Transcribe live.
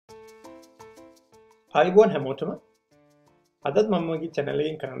ආයුබෝවන් හැමෝටම අදත් මම මගේ channel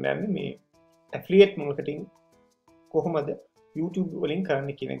එකෙන් කරන්න යන්නේ මේ affiliate marketing කොහොමද YouTube වලින්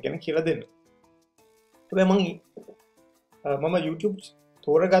කරන්න කියන එක ගැන කියලා දෙන්න. හැබැයි මම YouTube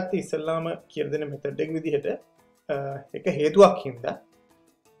තෝරගත්තේ ඉස්සෙල්ලාම කියලා දෙන method එක විදිහට එක හේතුවක් හින්දා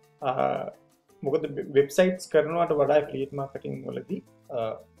මොකද websites කරනවට වඩා affiliate marketing වලදී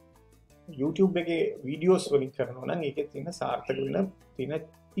YouTube එකේ videos වලින් කරනවා නම් ඒකේ තියෙන සාර්ථක වෙන තියෙන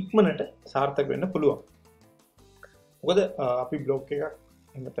ඉක්මනට සාර්ථක වෙන්න පුළුවන්. මොකද අපි බ්ලොග් එකක්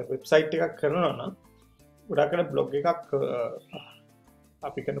නැත්නම් වෙබ්සයිට් එකක් කරනවා නම් ගොඩාක් බ්ලොග් එකක්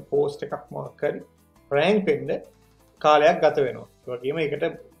අපි කරන පෝස්ට් එකක් මොකක් හරි රෑන්ක් වෙන්න කාලයක් ගත වෙනවා. ඒ වගේම ඒකට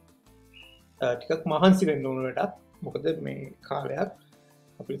ටිකක් මහන්සි වෙන්න ඕන වැඩක්. මොකද මේ කාලයක්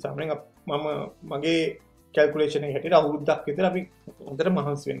අපි සාමාන්‍යයෙන් මම මගේ කැල්කියුලේෂන් එක හැටියට අවුරුද්දක් විතර අපි හොඳට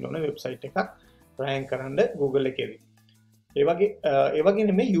මහන්සි වෙන්න ඕන වෙබ්සයිට් එකක් රෑන්ක් කරන්න Google එකේදී. ඒ වගේ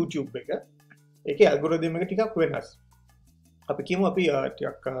නෙමෙයි YouTube එක. ඒකේ ඇල්ගොරිතම් එක ටිකක් වෙනස්. අපි කියමු අපි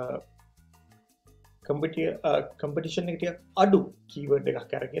ටිකක් කම්පිටිෂන් එක ටිකක් අඩු කීවර්ඩ්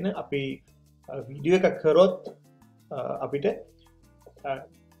එකක් අරගෙන අපි වීඩියෝ එකක් කරොත් අපිට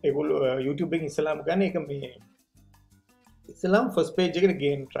ඒගොල්ලෝ YouTube එකෙන් ඉස්සලාම ගන්න එක මේ ඉස්සලාම ෆස්ට් පේජ් එකට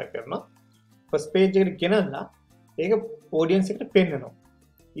ගේන්න try කරනවා. ෆස්ට් පේජ් එකට ගෙනල්ලා ඒක ඔඩියන්ස් එකට පෙන්නනවා.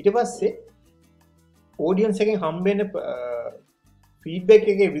 ඊට පස්සේ ඔඩියන්ස් එකෙන් හම්බෙන්න ෆීඩ්බැක්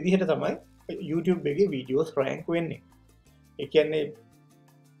එකේ විදිහට තමයි YouTube එකේ වීඩියෝස් රෑන්ක් වෙන්නේ. ඒ කියන්නේ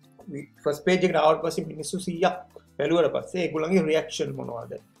ෆස්ට් පේජ් එකට ආවට පස්සේ මිනිස්සු 100ක් බැලුවට පස්සේ ඒගොල්ලන්ගේ රියැක්ෂන්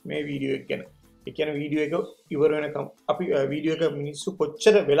මොනවද මේ වීඩියෝ එක ගැන. ඒ කියන්නේ වීඩියෝ එක ඉවර වෙනකම් අපි වීඩියෝ එක මිනිස්සු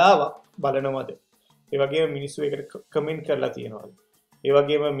කොච්චර වෙලාවක් බලනවද? ඒ වගේම මිනිස්සු ඒකට කමෙන්ට් කරලා තියෙනවද? ඒ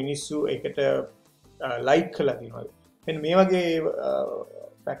වගේම මිනිස්සු ඒකට ලයික් කරලා තියෙනවද? මෙන්න මේ වගේ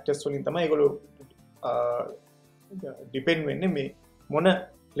ෆැක්ටර්ස් වලින් තමයි ඒගොල්ලෝ ඩිපෙන්ඩ් වෙන්නේ මේ මොන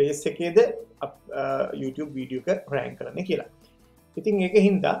ප්ලේස් එකේද YouTube වීඩියෝ එක රෑන්ක් කරන්නේ කියලා. ඉතින් ඒක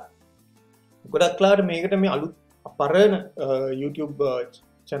හින්දා ගොඩක් ලාට මේකට මේ අලුත් පරණ YouTube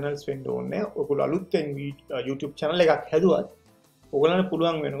channels වෙන්න ඕනේ. ඔයගොල්ලෝ අලුත්ෙන් YouTube channel එකක් හැදුවත් ඔයගොල්ලන්ට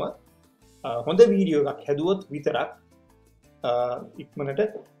පුළුවන් වෙනවා හොඳ වීඩියෝ එකක් හැදුවොත් විතරක් ඉක්මනට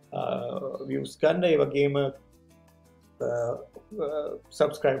views ගන්න. ඒ වගේම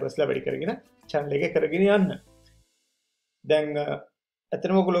subscribersලා වැඩි කරගෙන channel එක කරගෙන යන්න. දැන්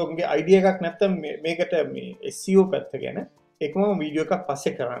ඇත්තටම ඔයගොල්ලෝගේ අයිඩියා එකක් නැත්තම් මේකට මේ SEO පැත්ත ගැන ඒකම වීඩියෝ එකක්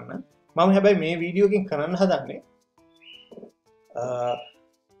පස්සේ කරන්න. මම හැබැයි මේ වීඩියෝ එකෙන් කරන්න හදන්නේ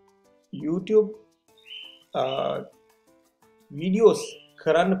YouTube වීඩියෝස්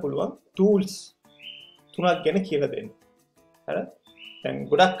කරන්න පුළුවන් tools තුනක් ගැන කියලා දෙන්න. හරි? දැන්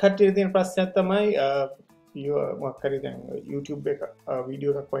ගොඩක් කට්ටියට තියෙන ප්‍රශ්නයක් තමයි මොකක් හරි දැන් YouTube එක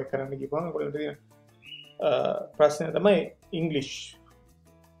වීඩියෝ එකක් ඔය කරන්න ගිහම ඔයගොල්ලන්ට තියෙන ප්‍රශ්නය තමයි ඉංග්ලිෂ්.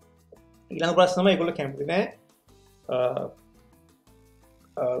 ඊළඟ ප්‍රශ්න තමයි ඒගොල්ලෝ කැමති නැහැ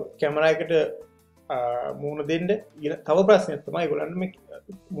කැමරා එකට මූණ දෙන්න. තව ප්‍රශ්නයක් තමයි ඒගොල්ලන්ට මේ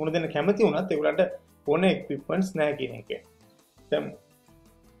මූණ දෙන්න කැමති වුණත් ඒගොල්ලන්ට ඕන equipments නැහැ කියන එක. දැන්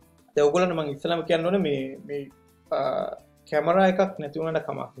ඔයගොල්ලන්ට මම ඉස්සෙල්ලාම කියන්න ඕනේ මේ කැමරා එකක් නැති වුණාට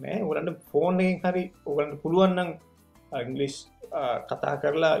කමක් නැහැ. ඔයගොල්ලන්ට ෆෝන් එකෙන් හරි ඔයගොල්ලන්ට පුළුවන් නම් ඉංග්‍රීසි කතා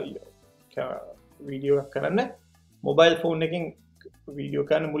කරලා වීඩියෝ එකක් කරන්න. මොබයිල් ෆෝන් එකෙන් වීඩියෝ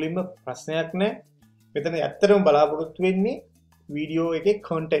කරන්න මුලින්ම ප්‍රශ්නයක් නැහැ. මෙතන ඇත්තටම බලාපොරොත්තු වෙන්නේ වීඩියෝ එකේ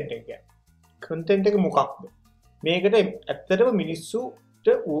කන්ටෙන්ට් එක. කන්ටෙන්ට් එක මොකක්ද? මේකට ඇත්තටම මිනිස්සුට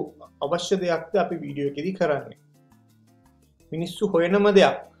අවශ්‍ය දෙයක්ද අපි වීඩියෝ එකේදී කරන්නේ? මිනිස්සු හොයනම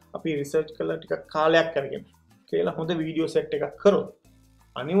දෙයක් අපි රිසර්ච් කරලා ටිකක් කාලයක් අරගෙන කියලා හොඳ වීඩියෝ සෙට් එකක් කරොත්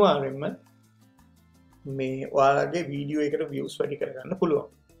අනිවාර්යයෙන්ම මේ ඔයාලගේ වීඩියෝ එකට views වැඩි කරගන්න පුළුවන්.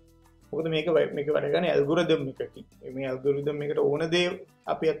 මොකද මේක වැඩ කරන ඇල්ගොරිතම් එකකින්. මේ ඇල්ගොරිතම් එකට ඕන දේ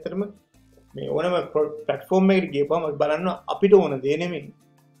අපි ඇත්තටම මේ ඕනම platform එකකට ගියපුවම බලන්න අපිට ඕන දේ නෙමෙයි.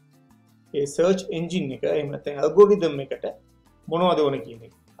 ඒ search engine එක එහෙම නැත්නම් ඇල්ගොරිතම් එකට මොනවද ඕන කියන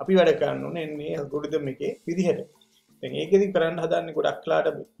එක. අපි වැඩ කරන්න ඕනේ මේ ඇල්ගොරිතම් එකේ විදිහට. දැන් ඒකෙදි කරන්න හදන්නේ ගොඩක් ලාට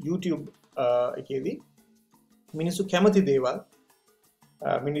YouTube එකේදී මිනිස්සු කැමති දේවල්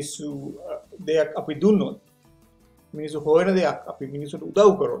මිනිස්සු දෙයක් අපි දුන්නොත් මිනිස්සු හොයන දෙයක් අපි මිනිස්සුන්ට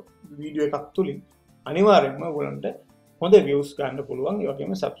උදව් කරොත් වීඩියෝ එකක් තුලින් අනිවාර්යයෙන්ම ඔයගොල්ලන්ට හොඳ views ගන්න පුළුවන්. ඒ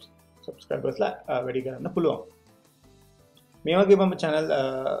වගේම subscribersලා වැඩි කරන්න පුළුවන්. මේ වගේ මම channel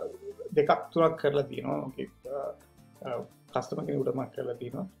දෙකක් තුනක් කරලා තියෙනවා. ඔකේ customer කෙනෙකුට මම කරලා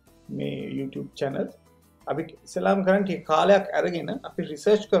තියෙනවා මේ YouTube channel. අපි ඉස්සලාම් කරන්නේ ටික කාලයක් අරගෙන අපි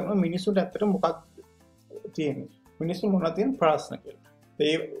රිසර්ච් කරනවා මිනිස්සුන්ට ඇත්තට මොකක්ද තියෙන්නේ. මිනිස්සු මොනවද තියෙන ප්‍රශ්න කියලා.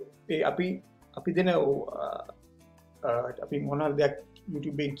 ඒ අපි දෙන අපි මොනවද දෙයක්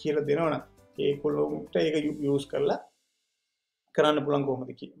YouTube එකෙන් කියලා දෙනවනම් ඒගොල්ලොන්ට ඒක යූස් කරලා කරන්න පුළුවන් කොහොමද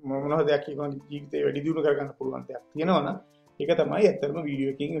මොනවද දෙයක් ජීවිතේ වැඩි දියුණු කරගන්න පුළුවන් දෙයක් තියෙනවා නම් ඒක තමයි ඇත්තටම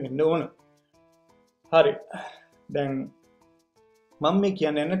වීඩියෝ එකකින් වෙන්න ඕන. හරි. දැන් මම මේ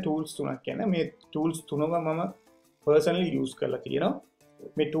කියන්නේ යන ටූල්ස් තුනක් කියන්නේ මේ ටූල්ස් තුනම මම පර්සනලි යූස් කරලා තියෙනවා.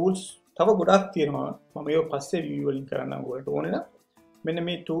 මේ ටූල්ස් තව ගොඩක් තියෙනවා. මම ඒක පස්සේ රිවිව් වලින් කරන්නම් ඔයාලට ඕනේ නම්. මෙන්න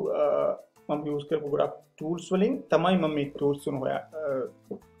මේ මම යූස් කරපු ගොඩක් ටූල්ස් වලින් තමයි මම මේ ටූල්ස් තුන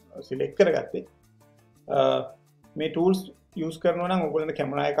සිලෙක්ට් කරගත්තේ. මේ ටූල්ස් යූස් කරනවා නම් ඔයගොල්ලන්ට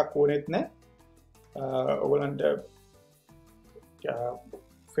කැමරා එකක් ඕනෙත් නැහැ. ඔයගොල්ලන්ට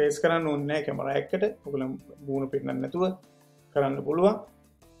ෆේස් කරන්න ඕනේ නැහැ කැමරා එකකට. ඔයගොල්ලන් මූණ පෙන්නන්න නැතුව කරන්න පුළුවන්.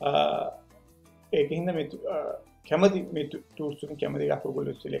 ඒකින්ද මේ කැමති මේ ටූල්ස් තුන කැමති එකක්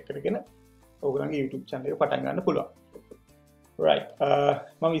ඔයගොල්ලෝ සිලෙක්ට් කරගෙන ඔයගොල්ලන්ගේ YouTube channel එක පටන් ගන්න පුළුවන්. right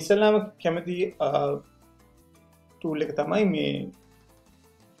මම ඉස්සෙල්ලාම කැමති tool එක තමයි මේ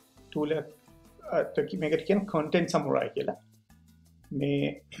tool එක මේකට කියන content samurai කියලා.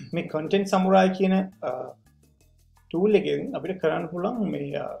 මේ content samurai කියන tool එකෙන් අපිට කරන්න පුළුවන්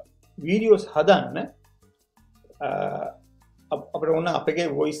මේ videos හදන්න අපිට ඕන අපේ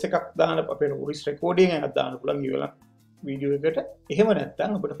voice එකක් දාන්න අපේ voice recording එකක් දාන්න පුළුවන් ඊවල video එකට. එහෙම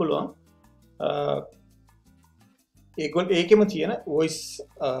නැත්නම් අපිට පුළුවන් ඒකෙම තියෙන voice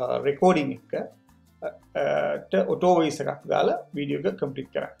recording එකට auto voice එකක් දාලා video එක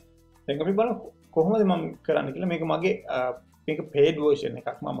complete කරන්න. දැන් අපි බලමු කොහොමද මම කරන්න කියලා. මේක මගේ මේක paid version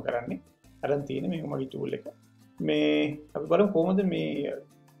එකක් මම කරන්නේ. අරන් තියෙන මේක මගේ tool එක. මේ අපි බලමු කොහොමද මේ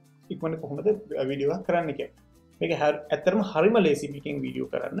ඉක්මනට කොහොමද video එකක් කරන්න කියලා. මේක ඇත්තටම හරිම ලේසි මේකෙන් video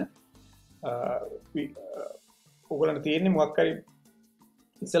කරන්න. ඔයගොල්ලන්ට තියෙන්නේ මොකක් හරි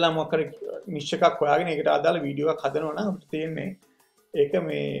ඉස්සලා මොකක් හරි නිෂ් එකක් හොයාගෙන ඒකට අදාළ වීඩියෝ එකක් හදනවා නම් අපිට තියෙන්නේ ඒක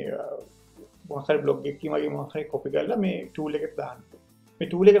මේ මොකක් හරි බ්ලොග් එකකින් වගේ මොකක් හරි කොපි කරලා මේ ටූල් එකට දාන්න. මේ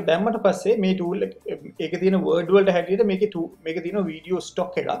ටූල් එකට දැම්මට පස්සේ මේ ටූල් එකේ තියෙන වර්ඩ් වලට හැටියට මේකේ තියෙන වීඩියෝ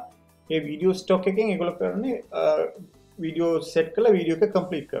ස්ටොක් එකක්. ඒ වීඩියෝ ස්ටොක් එකෙන් ඒගොල්ලෝ කරන්නේ වීඩියෝ සෙට් කරලා වීඩියෝ එක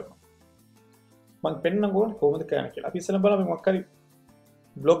කම්ප්ලීට් කරනවා. මම පෙන්නන්නකෝ කොහොමද කරන්නේ කියලා. අපි ඉස්සෙල්ලා බලමු මොකක් හරි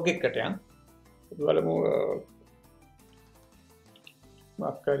බ්ලොග් එකකට යන්න. අපි බලමු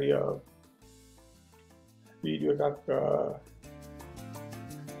මොකක් හරි වීඩියෝ එකක්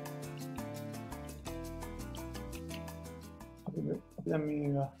අපි දැන්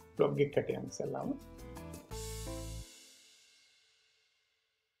මේ බ්ලොග් එකකට යන්න ඉස්සෙල්ලාම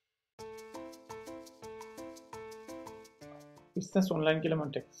business online කියලා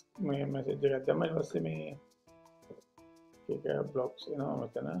මම ටෙක්ස්ට් මේ මැසේජ් එකක් දැම්මා. ඊට පස්සේ මේ ඒක බ්ලොග්ස් එනවා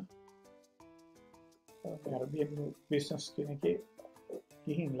මෙතන. Airbnb business කියන එකේ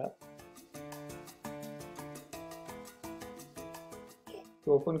ගිහින්ලා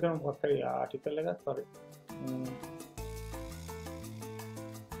ඕපන් කරමු මොකක් හරි ආටිකල් එකක් හරි.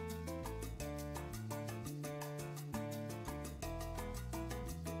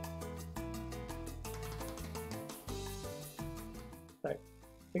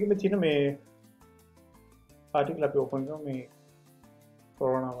 මේකෙම තියෙන මේ ආටිකල් අපි ඕපන් කරමු මේ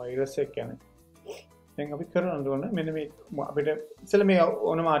කොරෝනා වෛරස් එක ගැන. දැන් අපි කරන්න ඕන මෙන්න මේ අපිට ඉතල මේ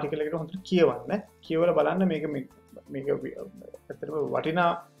ඕනම ආටිකල් එකකට හොඳට කියවන්න. කියවලා බලන්න මේක ඇත්තටම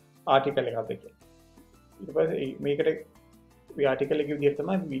වටිනා ආටිකල් එකක්ද කියලා. ඊට පස්සේ මේකට මේ ආටිකල් එකේ විදිහට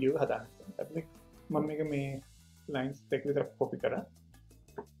තමයි වීඩියෝ එක හදාන්නේ. අපි මම මේක මේ ලයින්ස් දෙක විතර කොපි කරා.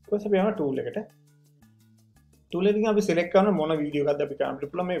 ඊට පස්සේ අපි යනවා ටූල් එකට. ටූල් එකකින් අපි සිලෙක්ට් කරන මොන වීඩියෝ එකක්ද අපි කරන්න.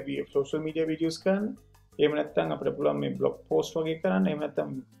 අපිට පුළුවන් මේ සෝෂල් මීඩියා වීඩියෝස් කරන්න. එහෙම නැත්නම් අපිට පුළුවන් මේ බ්ලොග් පෝස්ට් වගේ කරන්න. එහෙම නැත්නම්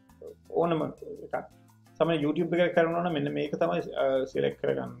ඕනම එකක්. සමහර YouTube එකකට කරනවා නම් මෙන්න මේක තමයි සිලෙක්ට්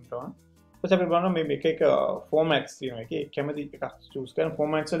කරගන්න ඕන. ඊපස්සේ අපි බලනවා මේ එක එක ෆෝමැට්ස් තියෙනවා. ඒකේ කැමති එකක් චූස් කරන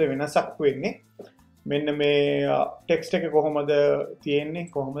ෆෝමැට්ස් වල වෙනසක් වෙන්නේ. මෙන්න මේ ටෙක්ස්ට් එක කොහොමද තියෙන්නේ?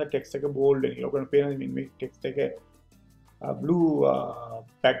 කොහොමද ටෙක්ස්ට් එක බෝල්ඩ් වෙන්නේ? ඔයගොල්ලෝ පේනවා මේ ටෙක්ස්ට් එක blue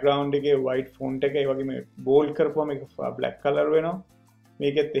background එකේ white font එක ඒ වගේ මේ bold කරපුවම මේක black color වෙනවා.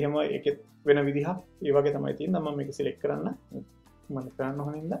 මේකෙත් එහෙම ඒකෙත් වෙන විදිහක් ඒ වගේ තමයි තියෙන්නේ. මම මේක select කරන්න මම කරන්න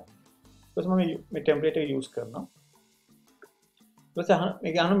ඕනින්ද. ඊපස්සේ මම මේ template එක use කරනවා. ඊපස්සේ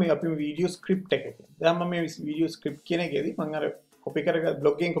මේක අහන මේ අපි video script එක කියන. දැන් මම මේ video script කියන එකේදී මම අර copy කරගත්ත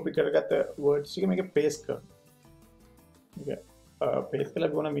blog එකෙන් copy කරගත්ත words ටික මේක paste කරනවා. මේක paste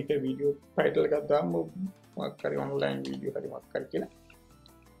කළා ගොන මේක video title එකක් දාමු. මොකක් හරි online video හරි මොකක් හරි කියලා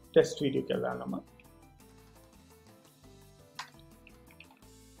test video කියලා දාන්නම.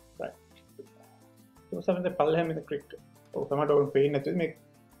 right. ඊට පල්ලෙහා මේක click ඔය තමයි ඔය පේන්නේ නැතුව මේ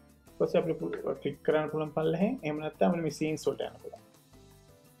ඊපස්සේ අපිට click කරන්න පුළුවන් පල්ලෙහෙන්. එහෙම නැත්නම් මේ scenes වලට යන්න පුළුවන්.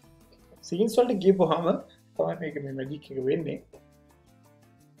 scenes වලට ගියපුවාම තමයි මේක මේ magic එක වෙන්නේ.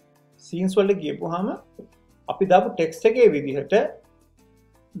 scenes වලට ගියපුවාම අපි දාපු text එකේ විදිහට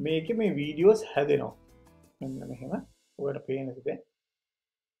මේකේ මේ videos හැදෙනවා. මෙන්න මෙහෙම ඔයාලට පේන විදිහට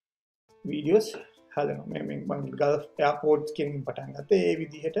වීඩියෝස් හදනවා. මම ගල්ෆ් එයාපෝට්ස් කියන පටන් ගත්තා. ඒ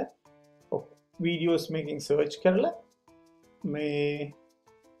විදිහට වීඩියෝස් මේකින් සර්ච් කරලා මේ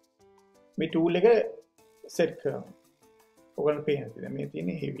ටූල් එක සෙට් කරනවා. ඔයාලට පේන විදිහට මේ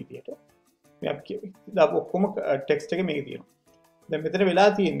තියෙන්නේ මේ විදිහට. මේ අපි දාපු ඔක්කොම ටෙක්ස්ට් එක මේකේ තියෙනවා. දැන් මෙතන වෙලා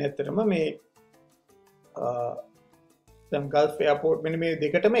තියෙන්නේ ඇත්තටම මේ දැන් ගල්ෆ් එයාපෝට් මෙන්න මේ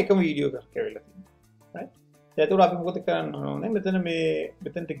දෙකටම එකම වීඩියෝ එකක් ඇවිල්ලා තියෙනවා. right? ඒතකොට අපි මොකද කරන්න ඕනේ?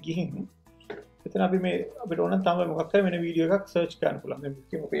 මෙතනට ගිහින් මෙතන අපි මේ අපිට ඕන තමයි මොකක් හරි වෙන වීඩියෝ එකක් සර්ච් කරන්න පුළුවන්. දැන් අපි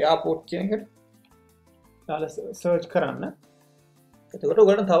කියමු එයාපෝට් කියන එකට දාලා සර්ච් කරන්න. එතකොට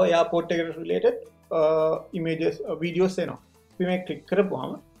ඔයගොල්ලෝ තව එයාපෝට් එකට රිලේටඩ් images videos එනවා. අපි මේ ක්ලික්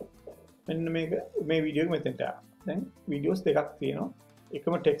කරපුවාම මෙන්න මේ වීඩියෝ එක මෙතනට ආවා. දැන් වීඩියෝස් දෙකක් තියෙනවා.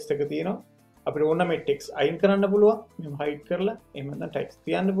 එකම ටෙක්ස්ට් එක තියෙනවා. අපිට ඕන මේ ටෙක්ස්ට් අයින් කරන්න පුළුවන්. මෙහෙම හයිඩ් කරලා එහෙම නැත්නම් ටෙක්ස්ට්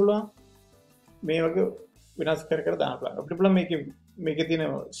තියන්න පුළුවන්. මේ වගේ වෙනස් කර දාන්න පුළුවන්. අපිට පුළුවන් මේකේ තියෙන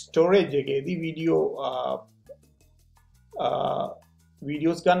ස්ටෝරේජ් එකේදී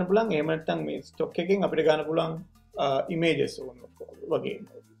වීඩියෝස් ගන්න පුළුවන්. එහෙම නැත්නම් මේ ස්ටොක් එකෙන් අපිට ගන්න පුළුවන් ඉමේජස් වගේ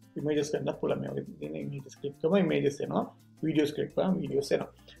ඉමේජස් ගන්න පුළුවන්. මේ වගේ තියෙන ඉමේජස් ක්ලික් කරම ඉමේජස් එනවා. වීඩියෝස් ක්ලික් කරාම වීඩියෝස්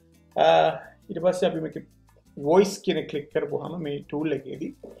එනවා. ඊට පස්සේ අපි මේක වොයිස් කියන ක්ලික් කරපුවාම මේ ටූල්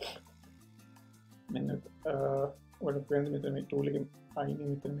එකේදී මෙන්න ඔයාලට පේන මෙතන මේ ටූල් එකේ අයිනේ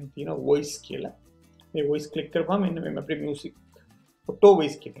මෙතන මේ තියෙන වොයිස් කියලා. මේ වොයිස් ක්ලික් කරපුවාම මෙන්න මේ අපේ මියුසික් ඔටෝ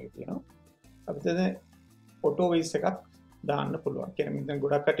වොයිස් කියන එක තියෙනවා. අපිට දැන් ඔටෝ වොයිස් එකක් දාන්න පුළුවන්. කියන්නේ මෙතන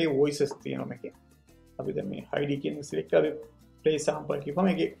ගොඩක් කටේ වොයිසස් තියෙනවා මේකේ. අපි දැන් මේ හයිඩි කියන සිලෙක්ට් කරලා ප්ලේ සැම්පල් කියපුවම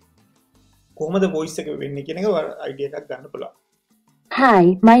මේකේ කොහොමද වොයිස් එක වෙන්නේ කියන එක අයිඩියා එකක් ගන්න පුළුවන්. Hi,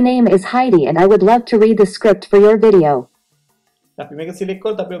 my name is Heidi and I would love to read the script for your video. අපි මේක සිලෙක්ට්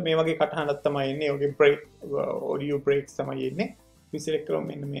කරොත් අපි මේ වගේ කටහඬක් තමයි එන්නේ. ඔගේ බ්‍රේක් ඔඩියෝ බ්‍රේක්ස් තමයි එන්නේ. අපි සිලෙක්ට් කරමු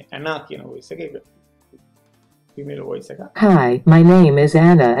මෙන්න මේ ඇනා කියන වොයිස් එක. Female voice එක. Hi, my name is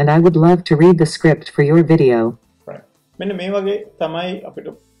Anna and I would love to read the script for your video. Right. මෙන්න මේ වගේ තමයි අපිට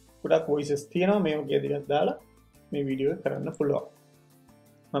ගොඩක් voices තියෙනවා. මේ වගේ දෙයක් දාලා මේ වීඩියෝ එක කරන්න පුළුවන්.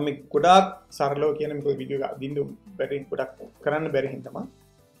 මම ගොඩාක් සරලව කියන මේක වීඩියෝ එක අදින්න බැරි ගොඩක් කරන්න බැරි හින්දා මම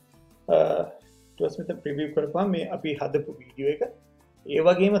ඊට ප්‍රිවිව් කරපුවා මේ අපි හදපු වීඩියෝ එක. ඒ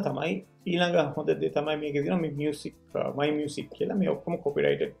වගේම තමයි ඊළඟ හොඳ දේ තමයි මේකේ තියෙනවා මේ music my music කියලා. මේ ඔක්කොම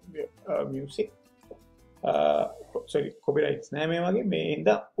copyrighted music copyrights නෑ මේ වගේ. මේ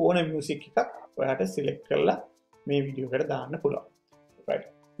හින්දා ඕන music එකක් ඔයාලට select කරලා මේ වීඩියෝ එකට දාන්න පුළුවන්. right.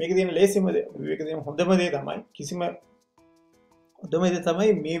 මේකේ තියෙන ලේසිම දේ මේකේ තියෙන හොඳම දේ තමයි හොඳම දේ තමයි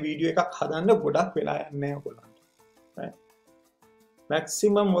මේ වීඩියෝ එකක් හදන්න ගොඩක් වෙලා යන්නේ නැහැ ඔයගොල්ලන්ට. right.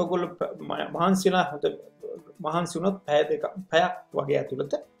 maximum ඔයගොල්ලෝ මහන්සිලා මහන්සි වුණොත් පැයක් වගේ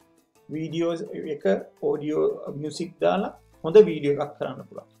ඇතුළත වීඩියෝස් එක ඔඩියෝ මියුසික් දාලා හොඳ වීඩියෝ එකක් කරන්න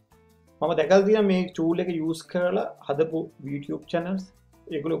පුළුවන්. මම දැකලා තියෙනවා මේ ටූල් එක යූස් කරලා හදපු YouTube channels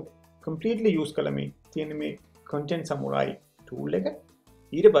ඒගොල්ලෝ completely use කළා මේ තියෙන මේ content samurai tool එක.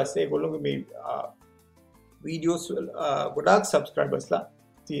 ඊට පස්සේ ඒගොල්ලෝගේ මේ videos ගොඩාක් subscribers ලා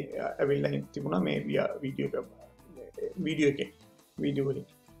ඇවිල්ලා තිබුණා මේ වීඩියෝ වලින්.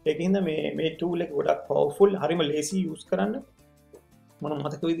 ඒකින්ද මේ tool එක ගොඩක් powerful, හරිම lazy use කරන්න. මම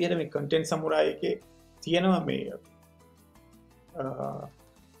මතක විදියට මේ content samurai එකේ තියෙනවා මේ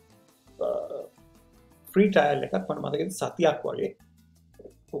free trial එකක් මම මතකද සතියක් වගේ.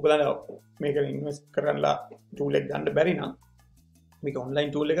 ඔයගොල්ලෝ මේක ඉන්වෙස්ට් කරලා tool එක ගන්න බැරි නම් මේක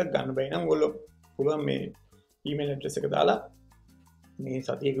online tool එකක් ගන්න බැරි නම් ඔයගොල්ලෝ පුළුවන් මේ email address එක දාලා මේ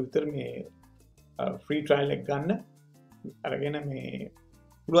සතියක විතර මේ free trial එක ගන්න. අරගෙන මේ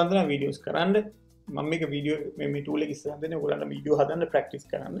පුළුවන් තරම් videos කරන්න. මම මේක video මේ tool එක ඉස්සරහ දෙන්නේ ඔයගොල්ලන්ට video හදන්න practice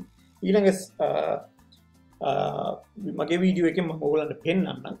කරන්න. ඊළඟ මගේ video එකෙන් මම ඔයගොල්ලන්ට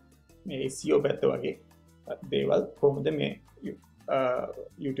පෙන්නන්නම් මේ SEO පැත්ත වගේ දේවල් කොහොමද මේ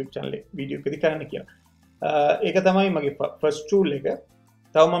YouTube channel video එකදී කරන්න කියලා. ඒක තමයි මගේ first tool එක.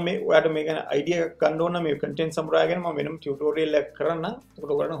 තව මම මේ ඔයාලට මේ ගැන idea එකක් ගන්න ඕන නම් මේ content samurai ගැන මම වෙනම tutorial එකක් කරන්නම්.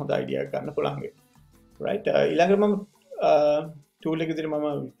 ඒකට ඔයාලට හොඳ idea එකක් ගන්න පුළුවන්. right. ඊළඟට මම tool එක විදිහට මම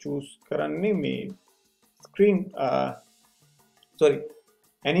choose කරන්නේ මේ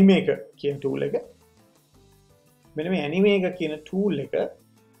Animaker කියන tool එක. මෙන්න මේ Animaker කියන tool එක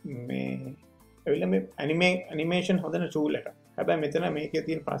මේ ඇවිල්ලා මේ animation හදන tool එක. හැබැයි මෙතන මේකේ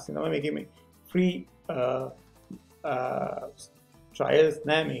තියෙන ප්‍රශ්නේ තමයි මේකේ මේ free trials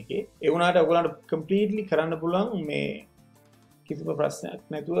නෑ මේකේ. ඒ වුණාට ඔයගොල්ලන්ට completely කරන්න පුළුවන් මේ කිසිම ප්‍රශ්නයක්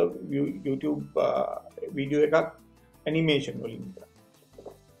නැතුව YouTube video එකක් animation වලින්.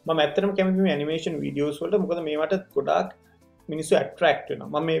 මම ඇත්තටම කැමති මේ animation videos වලට. මොකද මේවට ගොඩාක් මිනිස්සු attract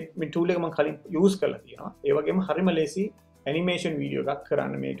වෙනවා. මම මේ tool එක මම කලින් use කරලා තියෙනවා. ඒ වගේම හරිම lazy animation video එකක්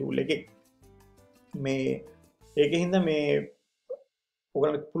කරන්න මේ tool එකේ. මේ ඒකෙන් හින්දා මේ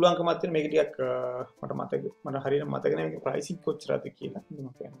ඔයගලන්ට පුළුවන්කමක් තියෙන මේක ටිකක් මට හරියට මතක නැහැ මේක ප්‍රයිසින් කොච්චරද කියලා මම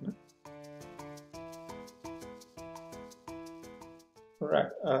කියන්න.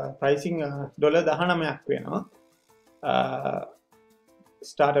 right pricing $19ක් වෙනවා.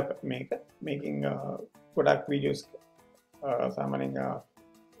 startup making product videos සාමාන්‍යයෙන්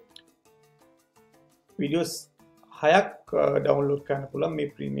videos 6ක් download කරන්න පුළුවන් මේ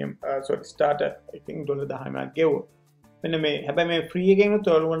premium starter එකකින් $10ක් ගෙවුවා. මෙන්න මේ හැබැයි මේ free එකෙන් උත්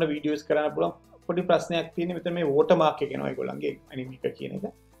ඔයගොල්ලන්ට videos කරන්න පුළුවන්. පොඩි ප්‍රශ්නයක් තියෙන්නේ මෙතන මේ watermark එක එනවා ඒගොල්ලන්ගේ Animaker කියන එක.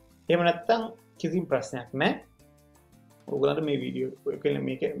 එහෙම නැත්නම් කිසිම ප්‍රශ්නයක් නැහැ. ඔයගොල්ලන්ට මේ වීඩියෝ එකෙන්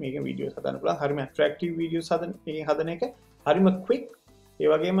මේක වීඩියෝස් හදන්න පුළුවන්. හරිම attractive videos හදන එක හරිම quick. ඒ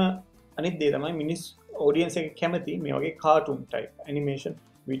වගේම අනිත් දේ තමයි මිනිස් audience එක කැමති මේ වගේ cartoon type animation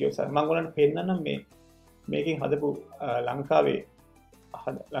videos හදන්න. මම ඔයගොල්ලන්ට පෙන්නන්නම් මේකෙන් හදපු ලංකාවේ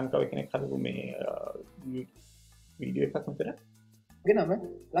කෙනෙක් හදපු මේ වීඩියෝ එකක් මෙතන. මගේ නම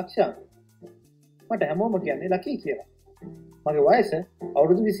ලක්ෂා. මට හැමෝම කියන්නේ ලකී කියලා. මගේ වයස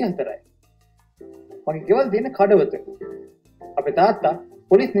අවුරුදු 24යි. මගේ ගෙවල් තියෙන කඩවත. අපේ තාත්තා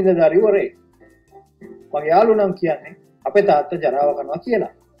පොලිස් නිලධාරිවරයෙක්. මගේ යාළුවා නම් කියන්නේ අපේ තාත්තා ජරාව කරනවා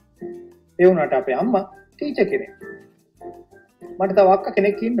කියලා. ඒ වුණාට අපේ අම්මා ටීචර් කෙනෙක්. මට තව අක්කා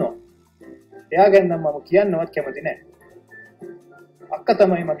කෙනෙක් ඉන්නවා. එයා ගැන නම් මම කියන්නවත් කැමති නැහැ. අක්කා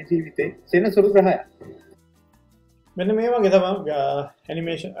තමයි මගේ ජීවිතේ සෙනසුරු ග්‍රහය. මෙන්න මේ වගේ තමයි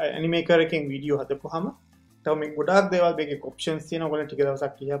Animaker එකෙන් වීඩියෝ හදපුවාම තව මේ ගොඩාක් දේවල් මේකේ ඔප්ෂන්ස් තියෙනවා. ඔයගොල්ලෝ ටික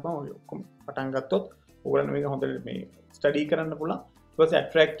දවසක් කියපුවම ඔය ඔක්කොම පටන් ගත්තොත් ඔයගොල්ලෝ මේක හොඳට මේ ස්ටඩි කරන්න පුළුවන්. ඊට පස්සේ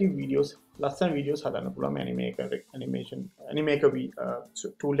ඇට්‍රැක්ටිව් වීඩියෝස් ලස්සන වීඩියෝස් හදන්න පුළුවන් මේ Animaker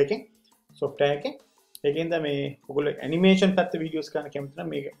tool එකෙන් software එකෙන්. ඒකෙන්ද මේ ඔයගොල්ලෝ ඇනිමේෂන් පැත්තේ වීඩියෝස් කරන්න කැමති නම්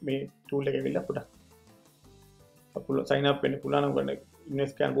මේ tool එක ඇවිල්ලා පොඩක් අපුල sign up වෙන්න පුළුවන්. ඔයගොල්ලෝ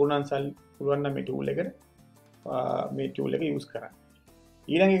invest කරන්න පුළුවන් නම් මේ tool එකට මේ tool එක use කරන්න.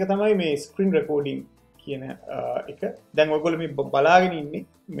 ඊළඟ එක තමයි මේ screen recording කියන එක. දැන් ඔයගොල්ලෝ මේ බලාගෙන ඉන්නේ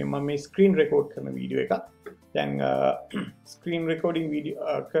මම මේ screen record කරන වීඩියෝ එක. දැන් screen recording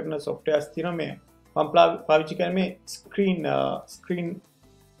වීඩියෝ කරන softwares තියෙනවා මේ මම පාවිච්චි කරන්නේ මේ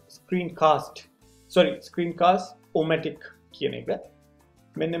screencast omatic කියන එක.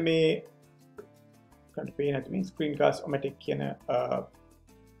 මෙන්න මේ කන්ට පේන ඇති මේ screencast omatic කියන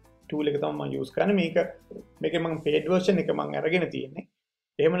tool එක තමයි මම use කරන්නේ. මේකේ මම paid version එක මම අරගෙන තියෙන්නේ.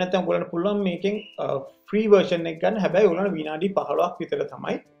 එහෙම නැත්නම් ඔයගොල්ලන්ට පුළුවන් මේකෙන් free version එක ගන්න. හැබැයි ඔයගොල්ලන්ට විනාඩි 15ක් විතර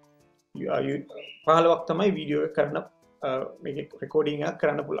තමයි 15ක් තමයි වීඩියෝ එක කරන මේකේ රෙකෝඩින් එකක්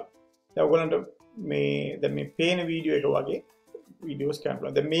කරන්න පුළුවන්. දැන් ඔයගොල්ලන්ට දැන් මේ පේන වීඩියෝ එක වගේ වීඩියෝස් කරන්න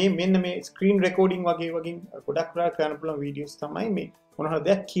පුළුවන්. දැන් මෙන්න මේ ස්ක්‍රීන් රෙකෝඩින් වගේ ගොඩක් වෙලා කරන්න පුළුවන් වීඩියෝස් තමයි මේ මොන හරි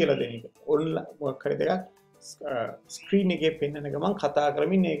දෙයක් කියලා දෙන එක. ඔන්ලයින් මොකක් හරි දෙයක් ස්ක්‍රීන් එකේ පෙන්වන ගමන් කතා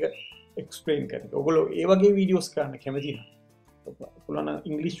කරමින් ඒක එක්ස්ප්ලেইন කරන එක. ඔයගොල්ලෝ ඒ වගේ වීඩියෝස් කරන්න කැමති නම් පුළුවන් නම්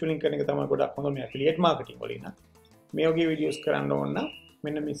ඉංග්‍රීසි වලින් කරන එක තමයි ගොඩක් හොඳ මේ ඇෆිලියේට් මාකටිං වලින් නම්. මේ වගේ වීඩියෝස් කරන්න ඕන නම්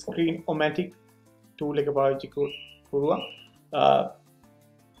මෙන්න මේ ස්ක්‍රීන් omatic tool එක පාවිච්චි කරුවා.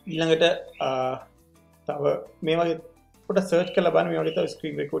 ඊළඟට තව මේ වගේ පොඩ්ඩක් සර්ච් කරලා බලන්න මේ වගේ තව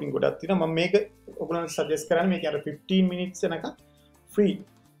ස්ක්‍රීන් රෙකෝඩින් ගොඩක් තියෙනවා. මම මේක ඔයගොල්ලන්ට සජෙස්ට් කරන්නේ මේක අර 15 minutes යනකම් ෆ්‍රී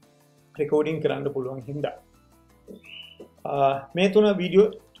රෙකෝඩින් කරන්න පුළුවන් හින්දා. මේ තුන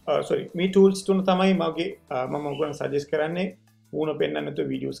මේ tools තුන තමයි මම ඔයගොල්ලන්ට සජෙස්ට් කරන්නේ වුණ පෙන්නන්න නැතුව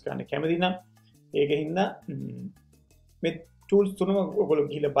වීඩියෝස් කරන්න කැමති නම්. ඒකින්ද මේ tools තුනම ඔයගොල්ලෝ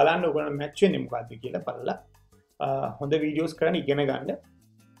ගිහලා බලන්න ඔයගොල්ලන්ට මැච් වෙන්නේ මොකද්ද කියලා බලලා හොඳ වීඩියෝස් කරන්න ඉගෙන ගන්න.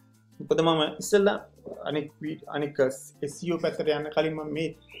 මොකද මම ඉස්සෙල්ලා අනික SEO පැත්තට යන්න කලින් මම මේ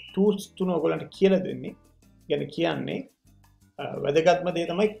tools තුන ඔයගොල්ලන්ට කියලා දෙන්නේ. කියන්නේ වැදගත්ම දේ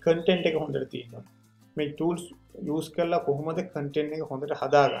තමයි content එක හොඳට තියෙනවා. මේ tools use කරලා කොහොමද content එක හොඳට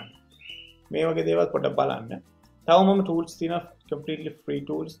හදාගන්නේ. මේ වගේ දේවල් පොඩ්ඩක් බලන්න. තව මම tools තියෙනවා completely free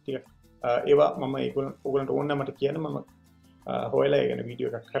tools ටික. ඒවා මම ඔයගොල්ලන්ට ඕන නම් මට කියන්න මම හොයලා ඒ ගැන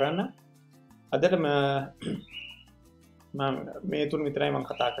වීඩියෝ එකක් කරන්න. අදට මම මේ තුන විතරයි මම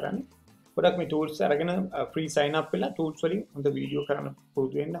කතා කරන්නේ. ගොඩක් මේ tools අරගෙන free sign up වෙලා tools වලින් හොඳ වීඩියෝ කරන්න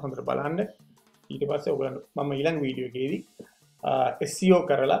පුරුදු වෙන්න හොඳට බලන්න. ඊට පස්සේ ඔයගොල්ලන්ට මම ඊළඟ වීඩියෝ එකේදී SEO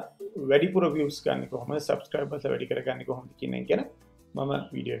කරලා වැඩිපුර views ගන්න කොහොමද subscribers වැඩි කරගන්නේ කොහොමද කියන එක ගැන මම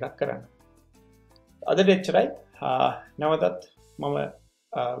වීඩියෝ එකක් කරන්න. අදට එච්චරයි. නැවතත් මම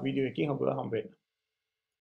වීඩියෝ එකකින් ඔයගොල්ලෝ හම්බ වෙන්න.